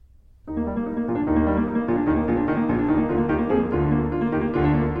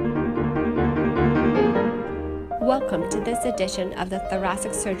this edition of the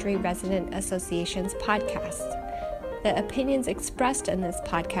Thoracic Surgery Resident Association's podcast. The opinions expressed in this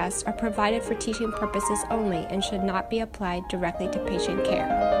podcast are provided for teaching purposes only and should not be applied directly to patient care.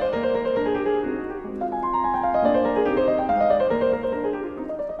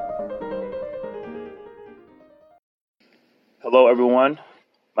 Hello, everyone.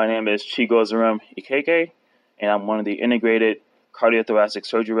 My name is Chigozerem Ikeke, and I'm one of the integrated cardiothoracic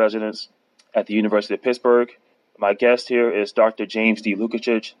surgery residents at the University of Pittsburgh. My guest here is Dr. James D.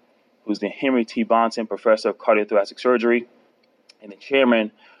 Lukacic, who's the Henry T. Bonson Professor of Cardiothoracic Surgery and the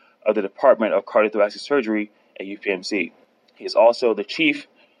chairman of the Department of Cardiothoracic Surgery at UPMC. He is also the chief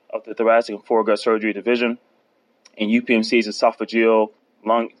of the Thoracic and Foregut Surgery Division and UPMC's Esophageal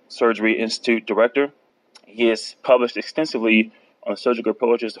Lung Surgery Institute Director. He has published extensively on surgical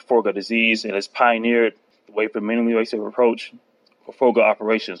approaches to foregut disease and has pioneered the way for minimally invasive approach for foregut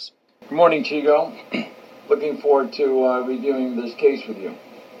operations. Good morning, Chigo. Looking forward to reviewing this case with you.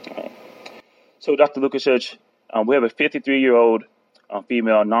 So, Dr. Lukacic, we have a 53-year-old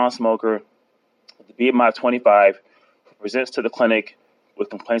female non-smoker with a BMI of 25 who presents to the clinic with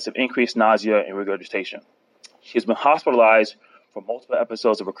complaints of increased nausea and regurgitation. She has been hospitalized for multiple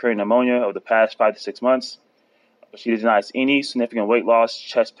episodes of recurring pneumonia over the past 5 to 6 months, but she denies any significant weight loss,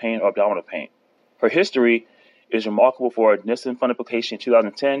 chest pain, or abdominal pain. Her history is remarkable for a Nissen fundoplication in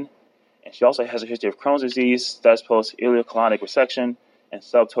 2010, and she also has a history of Crohn's disease, status post ileocolonic resection, and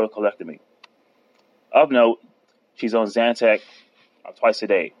subtotal colectomy. Of note, she's on Zantac twice a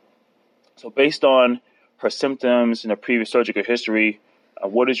day. So based on her symptoms and her previous surgical history,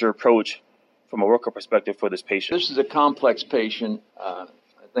 what is your approach from a worker perspective for this patient? This is a complex patient. I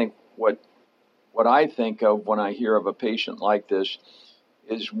think what I think of when I hear of a patient like this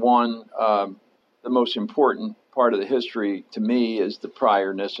is one, the most important part of the history to me is the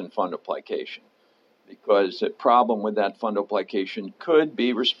prior Nissen fundoplication, because a problem with that fundoplication could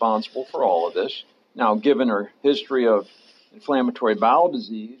be responsible for all of this. Now, given her history of inflammatory bowel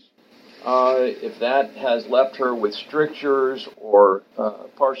disease, if that has left her with strictures or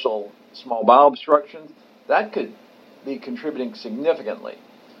partial small bowel obstruction, that could be contributing significantly.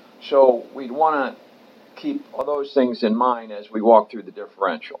 So we'd want to keep all those things in mind as we walk through the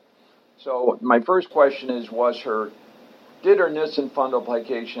differential. So my first question is, did her Nissen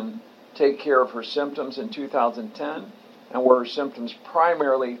fundoplication take care of her symptoms in 2010? And were her symptoms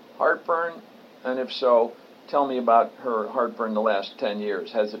primarily heartburn? And if so, tell me about her heartburn the last 10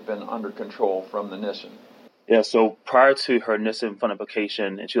 years. Has it been under control from the Nissen? Yeah, so prior to her Nissen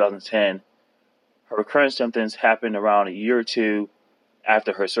fundoplication in 2010, her recurrent symptoms happened around a year or two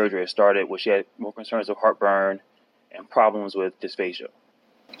after her surgery had started, where she had more concerns of heartburn and problems with dysphagia.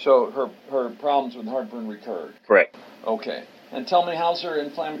 So her problems with heartburn recurred? Correct. Okay. And tell me, how's her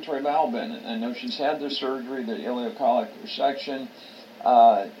inflammatory bowel been? I know she's had the surgery, the ileocolic resection.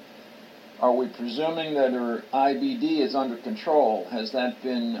 Are we presuming that her IBD is under control? Has that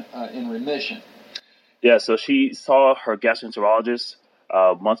been in remission? Yeah, so she saw her gastroenterologist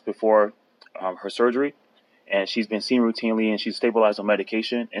months before her surgery, and she's been seen routinely, and she's stabilized on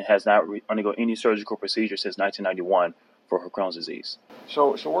medication and has not undergone any surgical procedure since 1991 for her Crohn's disease.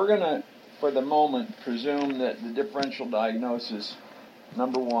 So we're going to, for the moment, presume that the differential diagnosis,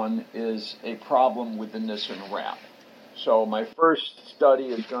 number one, is a problem with the Nissen wrap. So my first study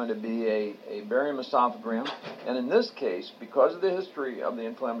is going to be a barium esophagram, and in this case, because of the history of the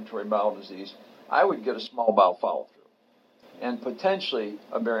inflammatory bowel disease, I would get a small bowel follow-through and potentially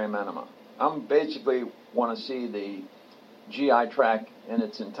a barium enema. I'm basically want to see the GI tract in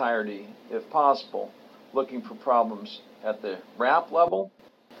its entirety, if possible, looking for problems at the wrap level,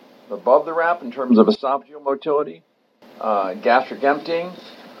 above the wrap in terms of esophageal motility, gastric emptying,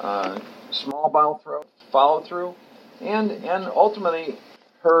 small bowel follow-through, and ultimately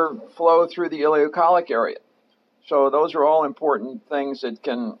her flow through the ileocolic area. So those are all important things that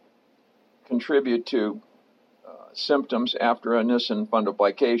can contribute to symptoms after a Nissen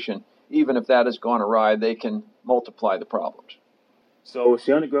fundoplication. Even if that has gone awry, they can multiply the problems. So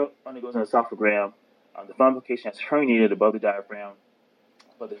she undergoes an esophagram. The fundoplication has herniated above the diaphragm,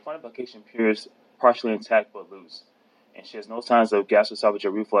 but the fundoplication appears partially intact but loose, and she has no signs of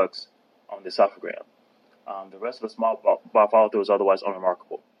gastroesophageal reflux on the esophagram. The rest of the small bowel follow-through is otherwise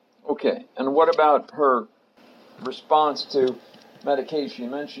unremarkable. Okay, and what about her response to medication?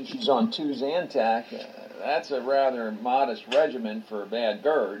 You mentioned she's on 2 Zantac. That's a rather modest regimen for a bad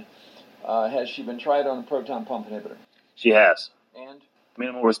GERD. Has she been tried on a proton pump inhibitor? She has. And?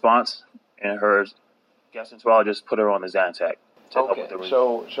 Minimal response, and her gastroenterologist put her on the Zantac. Okay,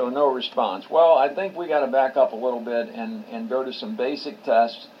 so no response. Well, I think we got to back up a little bit and go to some basic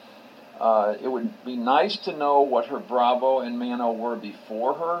tests. It would be nice to know what her Bravo and Mano were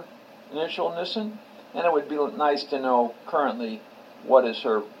before her initial Nissen, and it would be nice to know currently what is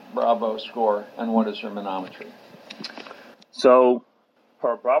her Bravo score and what is her manometry. So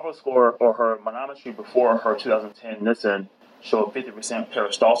her Bravo score or her manometry before her 2010 Nissen showed 50%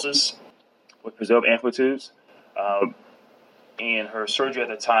 peristalsis with preserved amplitudes. And her surgery at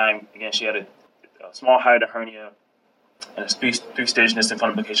the time, again, she had a small hiatal hernia and a three-stage Nissen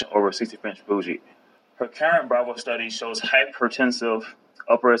fundoplication over a 60-French bougie. Her current Bravo study shows hypertensive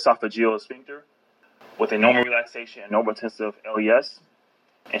upper esophageal sphincter with a normal relaxation and normotensive LES,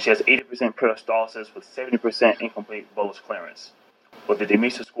 and she has 80% peristalsis with 70% incomplete bolus clearance, with a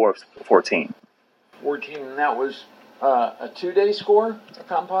DMESA score of 14. 14, and that was a 2-day score, a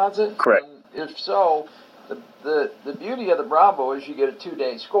composite? Correct. And if so, the beauty of the Bravo is you get a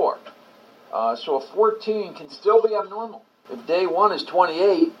 2-day score. So a 14 can still be abnormal. If day 1 is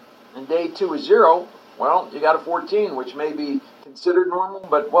 28 and day 2 is 0, well, you got a 14, which may be considered normal,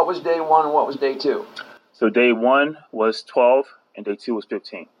 but what was day 1 and what was day 2? So day 1 was 12 and day 2 was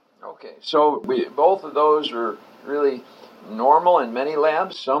 15. Okay, so both of those are really normal in many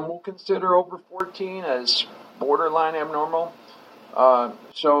labs. Some will consider over 14 as borderline abnormal.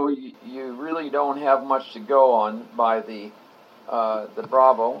 So you really don't have much to go on by the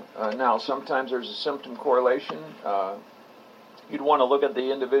Bravo. Now, sometimes there's a symptom correlation. You'd want to look at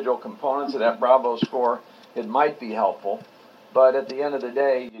the individual components of that Bravo score. It might be helpful, but at the end of the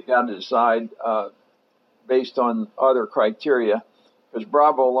day, you got to decide based on other criteria, because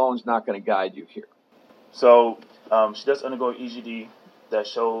Bravo alone is not going to guide you here. So she does undergo EGD that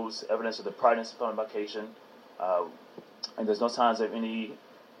shows evidence of the pruritus fundoplication, and there's no signs of any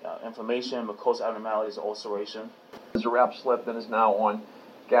inflammation, mucosal abnormalities, or ulceration. There's a wrap slip that is now on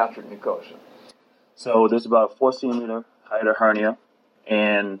gastric mucosa. So there's about a 4 centimeter hiatal hernia,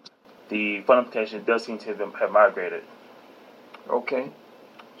 and the fundoplication does seem to have migrated. Okay.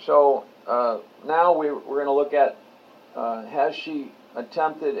 So now we're going to look at, has she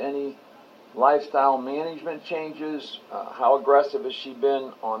attempted any lifestyle management changes? How aggressive has she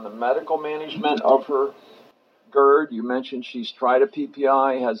been on the medical management of her GERD? You mentioned she's tried a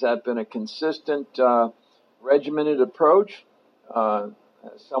PPI. Has that been a consistent, regimented approach? Has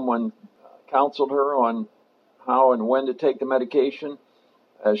someone counseled her on how and when to take the medication?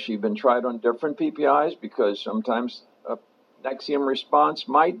 Has she been tried on different PPIs? Because sometimes a Nexium response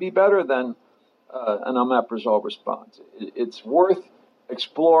might be better than an omeprazole response. It's worth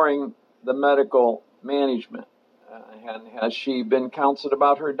exploring the medical management. And has she been counseled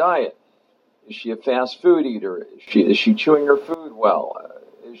about her diet? Is she a fast food eater? Is she chewing her food well?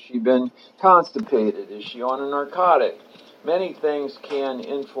 Has she been constipated? Is she on a narcotic? Many things can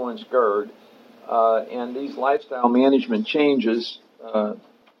influence GERD, and these lifestyle management changes,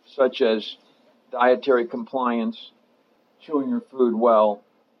 such as dietary compliance, chewing your food well,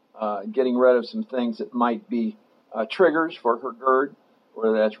 getting rid of some things that might be triggers for her GERD,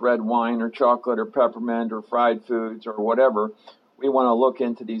 whether that's red wine or chocolate or peppermint or fried foods or whatever. We want to look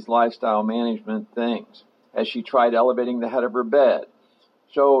into these lifestyle management things. Has she tried elevating the head of her bed?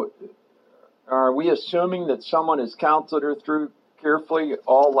 So are we assuming that someone has counseled her through carefully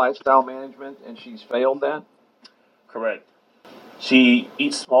all lifestyle management and she's failed that? Correct. She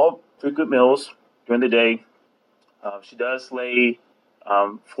eats small, frequent meals during the day. She does lay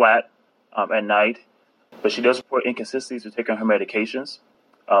flat at night, but she does report inconsistencies with taking her medications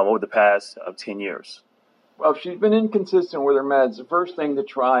over the past 10 years. Well, if she's been inconsistent with her meds, the first thing to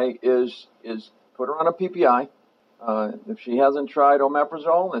try is put her on a PPI. If she hasn't tried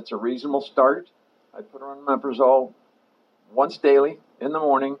omeprazole, that's a reasonable start. I'd put her on omeprazole once daily in the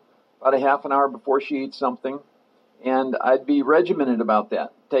morning, about a half an hour before she eats something, and I'd be regimented about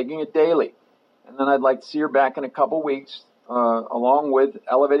that, taking it daily. And then I'd like to see her back in a couple weeks, along with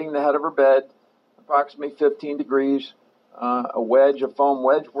elevating the head of her bed, approximately 15 degrees. A foam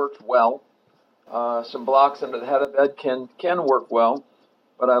wedge works well. Some blocks under the head of the bed can work well,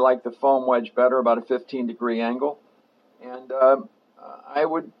 but I like the foam wedge better, about a 15-degree angle. And I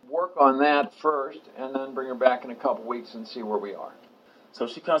would work on that first and then bring her back in a couple weeks and see where we are. So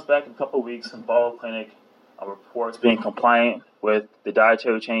she comes back in a couple of weeks and follow clinic, reports being compliant with the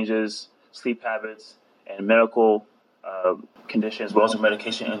dietary changes, sleep habits, and medical conditions, as well as her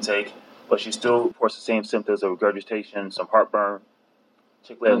medication intake, but she still reports the same symptoms of regurgitation, some heartburn,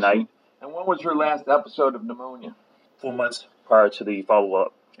 particularly at night. And when was her last episode of pneumonia? 4 months prior to the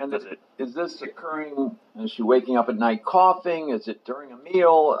follow-up visit. Is this occurring, is she waking up at night coughing? Is it during a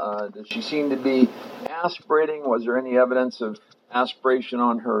meal? Does she seem to be aspirating? Was there any evidence of aspiration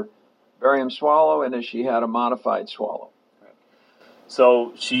on her barium swallow? And has she had a modified swallow?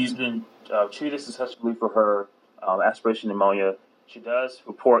 So she's been treated successfully for her aspiration pneumonia. She does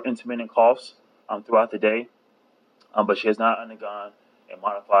report intermittent coughs throughout the day, but she has not undergone a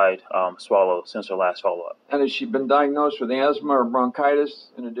modified swallow since her last follow-up. And has she been diagnosed with asthma or bronchitis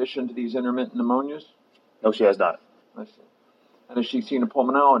in addition to these intermittent pneumonias? No, she has not. I see. And has she seen a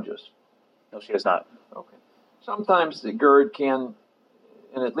pulmonologist? No, she has not. Okay. Sometimes the GERD can,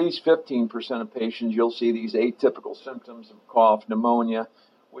 in at least 15% of patients, you'll see these atypical symptoms of cough, pneumonia,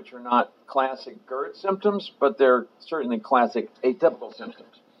 which are not classic GERD symptoms, but they're certainly classic atypical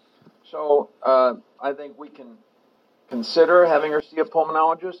symptoms. So I think we can consider having her see a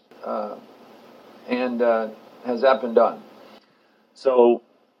pulmonologist, and has that been done? So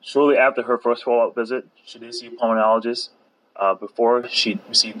shortly after her first follow-up visit, she did see a pulmonologist. Before she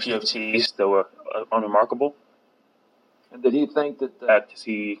received PFTs that were unremarkable. And did he think that to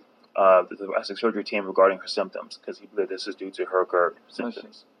see the thoracic surgery team regarding her symptoms, because he believed this is due to her GERD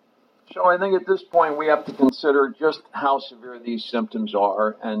symptoms. So I think at this point we have to consider just how severe these symptoms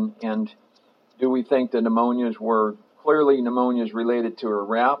are, and do we think the pneumonias were clearly pneumonias related to her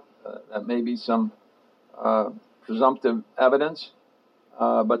RAP? That may be some presumptive evidence,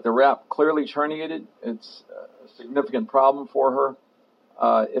 but the RAP clearly is herniated. It's a significant problem for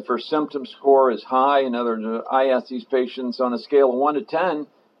her. If her symptom score is high, in other words, I ask these patients on a scale of 1 to 10,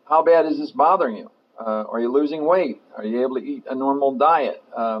 how bad is this bothering you? Are you losing weight? Are you able to eat a normal diet?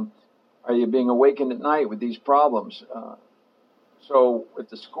 Are you being awakened at night with these problems? So if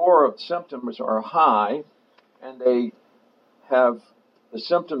the score of symptoms are high and they have the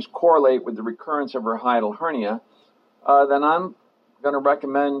symptoms correlate with the recurrence of her hiatal hernia, then I'm going to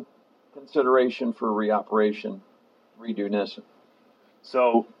recommend consideration for reoperation, redo Nissen.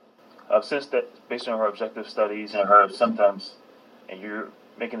 So since that, based on her objective studies and her symptoms, and you're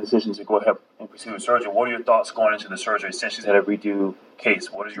making a decision to go ahead and pursue surgery, what are your thoughts going into the surgery since she's had a redo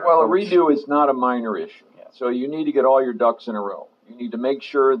case? What is your approach? A redo is not a minor issue. Yeah. So you need to get all your ducks in a row. You need to make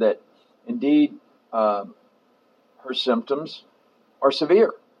sure that indeed her symptoms are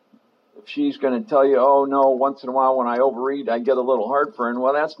severe. If she's going to tell you, oh no, once in a while when I overeat, I get a little heartburn,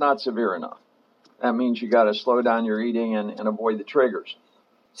 well, that's not severe enough. That means you got to slow down your eating and avoid the triggers.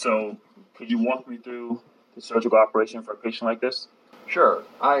 So could you walk me through the surgical operation for a patient like this? Sure.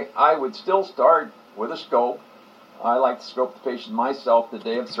 I would still start with a scope. I like to scope the patient myself the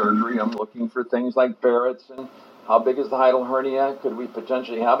day of surgery. I'm looking for things like Barrett's and how big is the hiatal hernia? Could we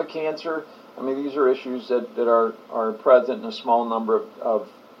potentially have a cancer? I mean, these are issues that are present in a small number of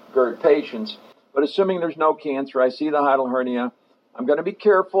GERD patients. But assuming there's no cancer, I see the hiatal hernia. I'm going to be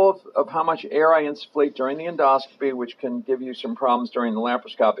careful of how much air I insufflate during the endoscopy, which can give you some problems during the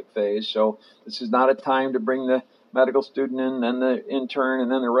laparoscopic phase. So this is not a time to bring the medical student in, and the intern, and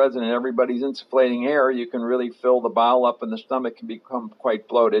then the resident. Everybody's insufflating air. You can really fill the bowel up, and the stomach can become quite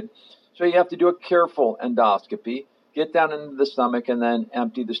bloated. So you have to do a careful endoscopy, get down into the stomach, and then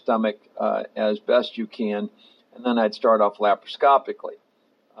empty the stomach as best you can. And then I'd start off laparoscopically.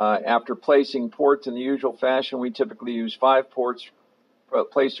 After placing ports in the usual fashion, we typically use 5 ports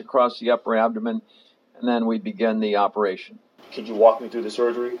placed across the upper abdomen, and then we begin the operation. Could you walk me through the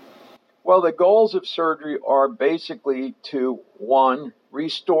surgery? Well, the goals of surgery are basically to, 1,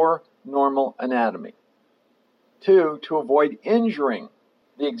 restore normal anatomy. 2, to avoid injuring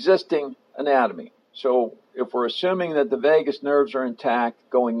the existing anatomy. So if we're assuming that the vagus nerves are intact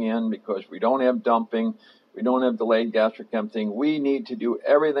going in because we don't have dumping, we don't have delayed gastric emptying, we need to do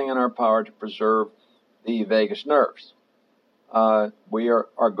everything in our power to preserve the vagus nerves.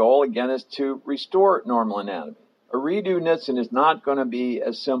 Our goal, again, is to restore normal anatomy. A redo Nissen is not going to be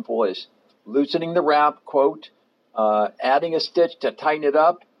as simple as loosening the wrap, quote, adding a stitch to tighten it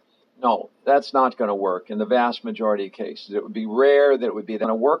up. No, that's not going to work in the vast majority of cases. It would be rare that it would be going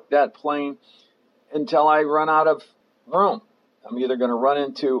to work that plain until I run out of room. I'm either going to run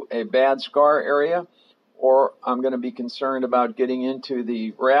into a bad scar area, or I'm going to be concerned about getting into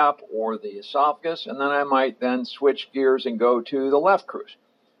the wrap or the esophagus, and then I might then switch gears and go to the left cruise.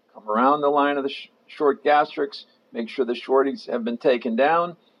 Come around the line of the short gastrics, make sure the shorties have been taken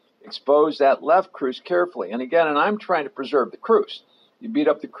down, expose that left cruise carefully. And again, I'm trying to preserve the cruise. You beat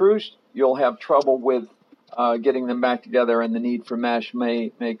up the cruise, you'll have trouble with getting them back together, and the need for mesh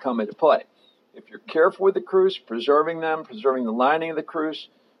may come into play. If you're careful with the cruise, preserving them, preserving the lining of the cruise,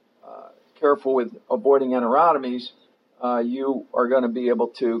 careful with avoiding enterotomies, you are going to be able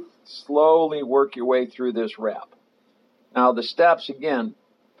to slowly work your way through this wrap. Now, the steps, again,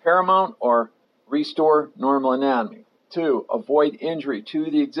 paramount are restore normal anatomy. 2, avoid injury to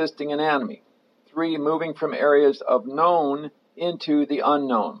the existing anatomy. 3, moving from areas of known into the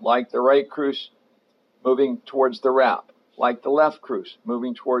unknown, like the right cruise moving towards the wrap, like the left cruce,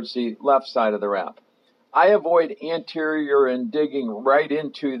 moving towards the left side of the wrap. I avoid anterior and digging right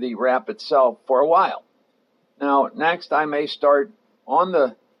into the wrap itself for a while. Now, next I may start on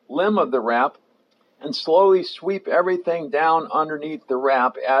the limb of the wrap and slowly sweep everything down underneath the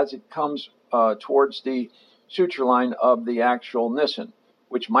wrap as it comes towards the suture line of the actual Nissen,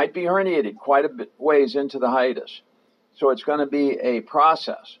 which might be herniated quite a bit ways into the hiatus. So it's going to be a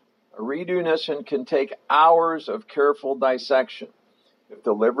process. A redo Nissen can take hours of careful dissection. If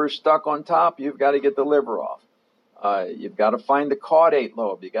the liver is stuck on top, you've got to get the liver off. You've got to find the caudate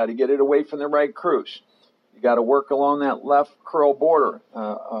lobe. You've got to get it away from the right cruce. You've got to work along that left curl border,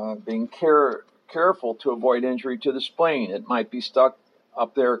 being careful to avoid injury to the spleen. It might be stuck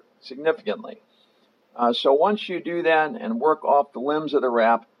up there significantly. So once you do that and work off the limbs of the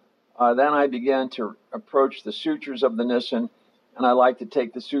wrap, then I begin to approach the sutures of the Nissen, and I like to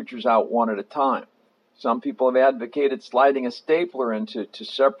take the sutures out one at a time. Some people have advocated sliding a stapler in to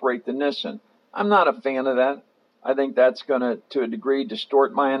separate the Nissen. I'm not a fan of that. I think that's going to a degree,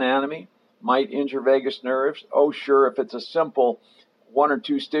 distort my anatomy, might injure vagus nerves. Oh, sure, if it's a simple 1 or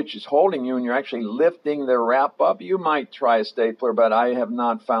 2 stitches holding you and you're actually lifting the wrap up, you might try a stapler, but I have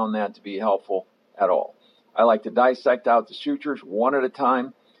not found that to be helpful at all. I like to dissect out the sutures one at a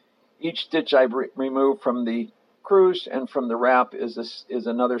time. Each stitch I remove from the cruce and from the wrap is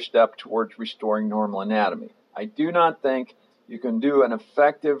another step towards restoring normal anatomy. I do not think you can do an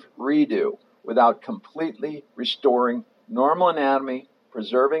effective redo without completely restoring normal anatomy,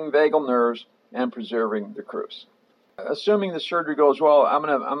 preserving vagal nerves, and preserving the cruce. Assuming the surgery goes well, I'm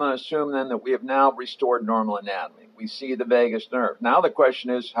going to assume then that we have now restored normal anatomy. We see the vagus nerve. Now the question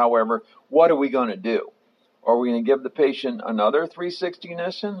is, however, what are we going to do? Are we going to give the patient another 360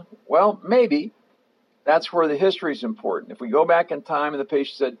 Nissen? Well, maybe. That's where the history is important. If we go back in time and the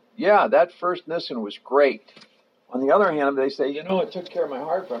patient said, yeah, that first Nissen was great. On the other hand, they say, it took care of my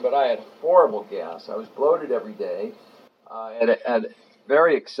heartburn, but I had horrible gas. I was bloated every day. I had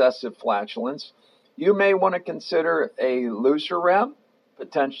very excessive flatulence. You may want to consider a looser wrap,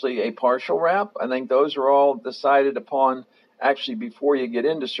 potentially a partial wrap. I think those are all decided upon actually before you get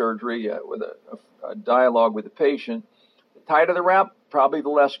into surgery with a dialogue with the patient. The tighter the wrap, probably the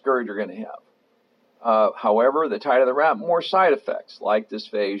less GERD you're going to have. However, the tighter the wrap, more side effects like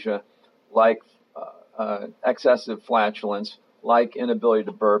dysphagia, like excessive flatulence, like inability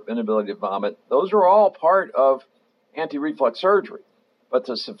to burp, inability to vomit. Those are all part of anti-reflux surgery. But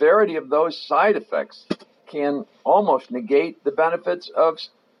the severity of those side effects can almost negate the benefits of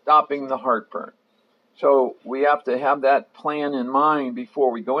stopping the heartburn. So we have to have that plan in mind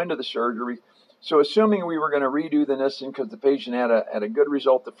before we go into the surgery. So assuming we were going to redo the Nissen because the patient had a good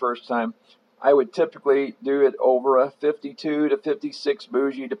result the first time, I would typically do it over a 52 to 56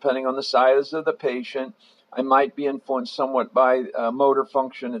 bougie, depending on the size of the patient. I might be influenced somewhat by motor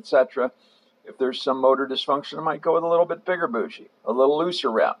function, etc. If there's some motor dysfunction, I might go with a little bit bigger bougie, a little looser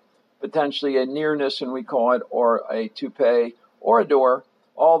wrap, potentially a near Nissen, we call it, or a toupee, or a door.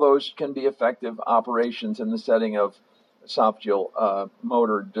 All those can be effective operations in the setting of esophageal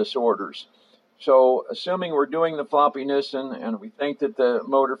motor disorders. So assuming we're doing the floppy Nissen and we think that the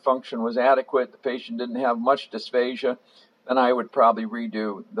motor function was adequate, the patient didn't have much dysphagia, then I would probably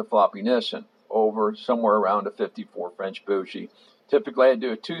redo the floppy Nissen over somewhere around a 54 French bougie. Typically I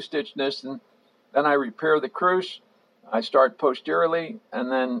do a 2-stitch Nissen, then I repair the cruce, I start posteriorly,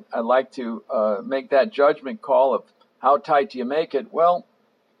 and then I like to make that judgment call of how tight do you make it. Well,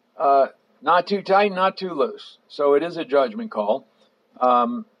 not too tight, not too loose. So it is a judgment call.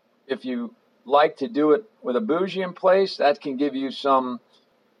 If you like to do it with a bougie in place, that can give you some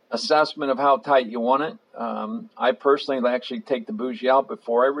assessment of how tight you want it. I personally actually take the bougie out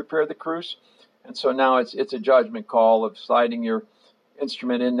before I repair the cruce. And so now it's a judgment call of sliding your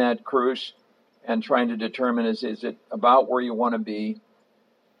instrument in that cruce and trying to determine is it about where you want to be.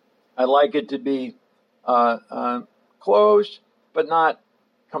 I like it to be closed, but not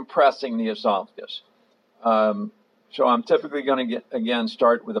compressing the esophagus. So I'm typically going to,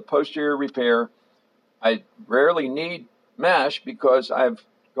 start with a posterior repair. I rarely need mesh because I've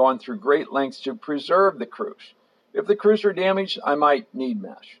gone through great lengths to preserve the cruce. If the cruce are damaged, I might need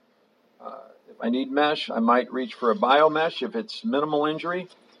mesh. If I need mesh, I might reach for a biomesh if it's minimal injury.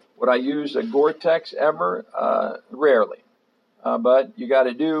 Would I use a Gore-Tex ever? Rarely. But you got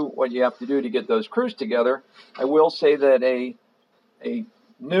to do what you have to do to get those cruce together. I will say that a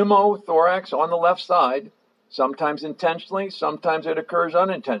pneumothorax on the left side, sometimes intentionally, sometimes it occurs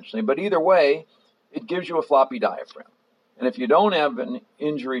unintentionally, but either way, it gives you a floppy diaphragm. And if you don't have an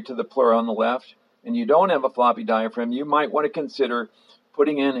injury to the pleura on the left, and you don't have a floppy diaphragm, you might want to consider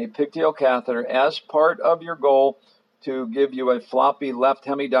putting in a pigtail catheter as part of your goal to give you a floppy left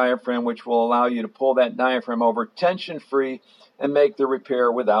hemidiaphragm, which will allow you to pull that diaphragm over tension-free and make the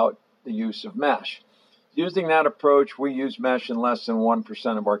repair without the use of mesh. Using that approach, we use mesh in less than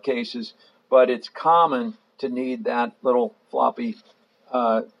 1% of our cases, but it's common to need that little floppy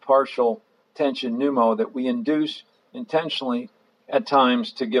partial tension pneumo that we induce intentionally at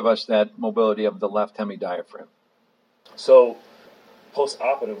times to give us that mobility of the left hemidiaphragm. So,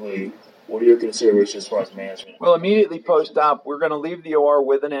 post-operatively, what are your considerations as far as management? Well, immediately post-op, we're going to leave the OR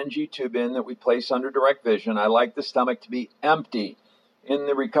with an NG tube in that we place under direct vision. I like the stomach to be empty in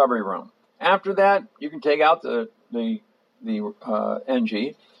the recovery room. After that, you can take out the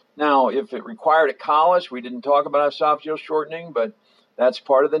NG. Now, if it required a callus, we didn't talk about esophageal shortening, but that's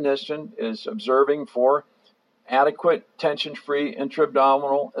part of the Nissen, is observing for adequate tension-free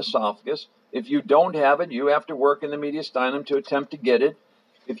intra-abdominal esophagus. If you don't have it, you have to work in the mediastinum to attempt to get it.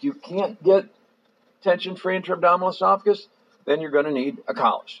 If you can't get tension-free intra-abdominal esophagus, then you're going to need a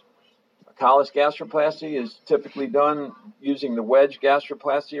callus. A callus gastroplasty is typically done using the wedge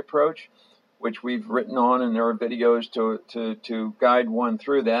gastroplasty approach, which we've written on, and there are videos to guide one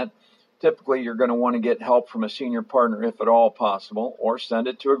through that. Typically, you're going to want to get help from a senior partner if at all possible, or send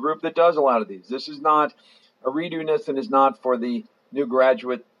it to a group that does a lot of these. This is not, a redo Nissen is not for the new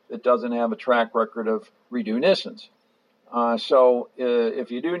graduate that doesn't have a track record of redo Nissens. So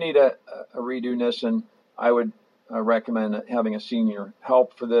if you do need a redo Nissen, I would recommend having a senior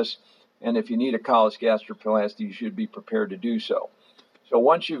help for this. And if you need a callus gastroplasty, you should be prepared to do so. So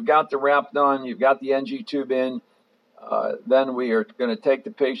once you've got the wrap done, you've got the NG tube in, then we are going to take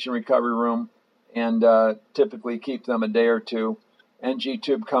the patient recovery room and typically keep them a day or two. NG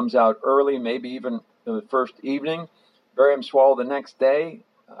tube comes out early, maybe even the first evening. Barium swallow the next day.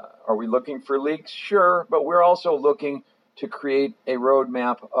 Are we looking for leaks? Sure, but we're also looking to create a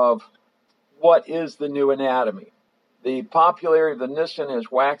roadmap of what is the new anatomy. The popularity of the Nissen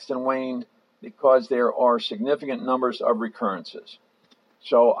has waxed and waned because there are significant numbers of recurrences.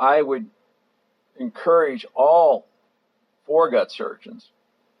 So I would encourage all foregut surgeons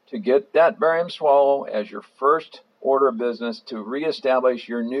to get that barium swallow as your first order of business to reestablish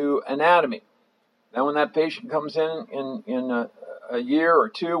your new anatomy. Then when that patient comes in a year or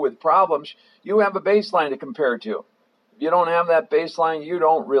two with problems, you have a baseline to compare to. If you don't have that baseline, you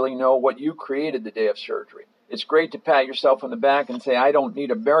don't really know what you created the day of surgery. It's great to pat yourself on the back and say, I don't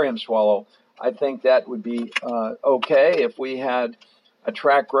need a barium swallow. I think that would be okay if we had a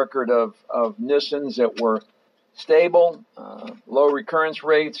track record of Nissens that were stable, low recurrence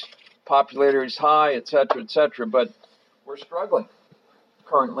rates, popularity is high, et cetera, but we're struggling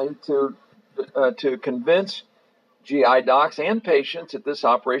currently to convince GI docs and patients that this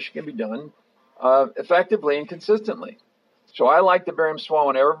operation can be done effectively and consistently. So I like the barium swallow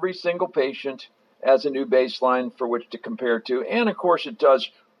in every single patient as a new baseline for which to compare to, and of course it does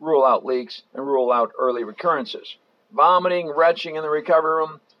rule out leaks and rule out early recurrences. Vomiting, retching in the recovery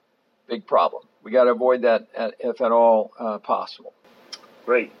room, big problem. We got to avoid that if at all possible.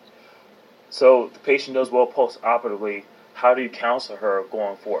 Great. So the patient does well post-operatively. How do you counsel her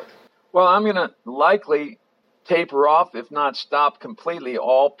going forward? Well, I'm going to likely taper off, if not stop completely,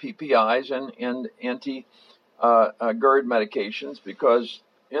 all PPIs and anti-GERD medications, because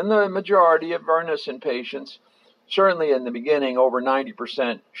in the majority of our Nissen patients, certainly in the beginning, over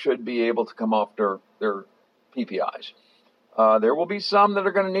 90% should be able to come off their PPIs. There will be some that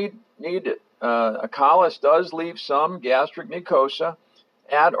are going to need it. A callus does leave some gastric mucosa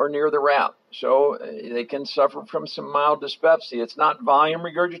at or near the wrap, so they can suffer from some mild dyspepsia. It's not volume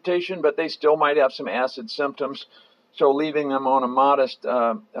regurgitation, but they still might have some acid symptoms, so leaving them on a modest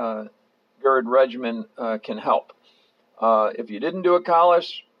GERD regimen can help. If you didn't do a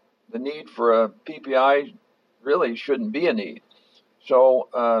callus, the need for a PPI really shouldn't be a need.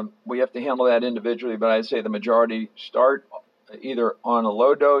 So we have to handle that individually, but I'd say the majority start either on a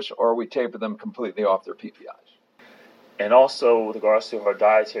low dose or we taper them completely off their PPIs. And also, with regards to her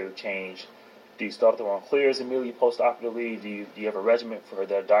dietary change, do you start them on clears immediately post-operatively? Do you have a regimen for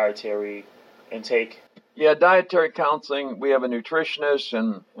their dietary intake? Yeah, dietary counseling, we have a nutritionist,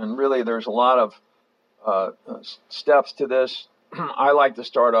 and really there's a lot of steps to this. I like to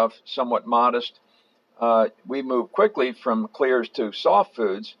start off somewhat modest. We move quickly from clears to soft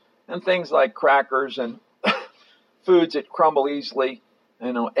foods, and things like crackers and foods that crumble easily,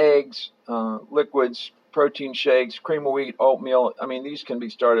 eggs, liquids, protein shakes, cream of wheat, oatmeal. I mean, these can be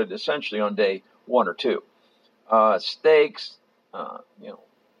started essentially on day 1 or 2. Steaks,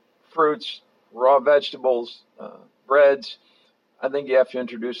 fruits, raw vegetables, breads. I think you have to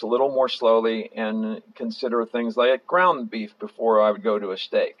introduce a little more slowly and consider things like ground beef before I would go to a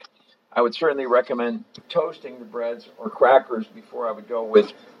steak. I would certainly recommend toasting the breads or crackers before I would go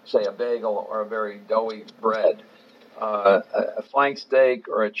with, say, a bagel or a very doughy bread. A flank steak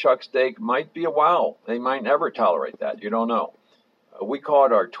or a chuck steak might be a wow. They might never tolerate that. You don't know. We call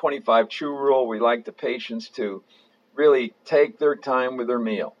it our 25 chew rule. We like the patients to really take their time with their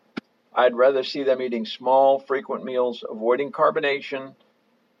meal. I'd rather see them eating small, frequent meals, avoiding carbonation.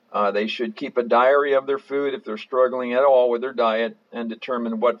 They should keep a diary of their food if they're struggling at all with their diet and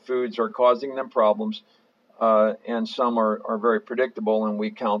determine what foods are causing them problems. And some are very predictable, and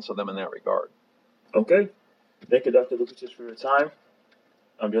we counsel them in that regard. Okay. Thank you, Dr. Lukacic, for your time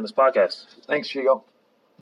during this podcast. Thanks, Shigo.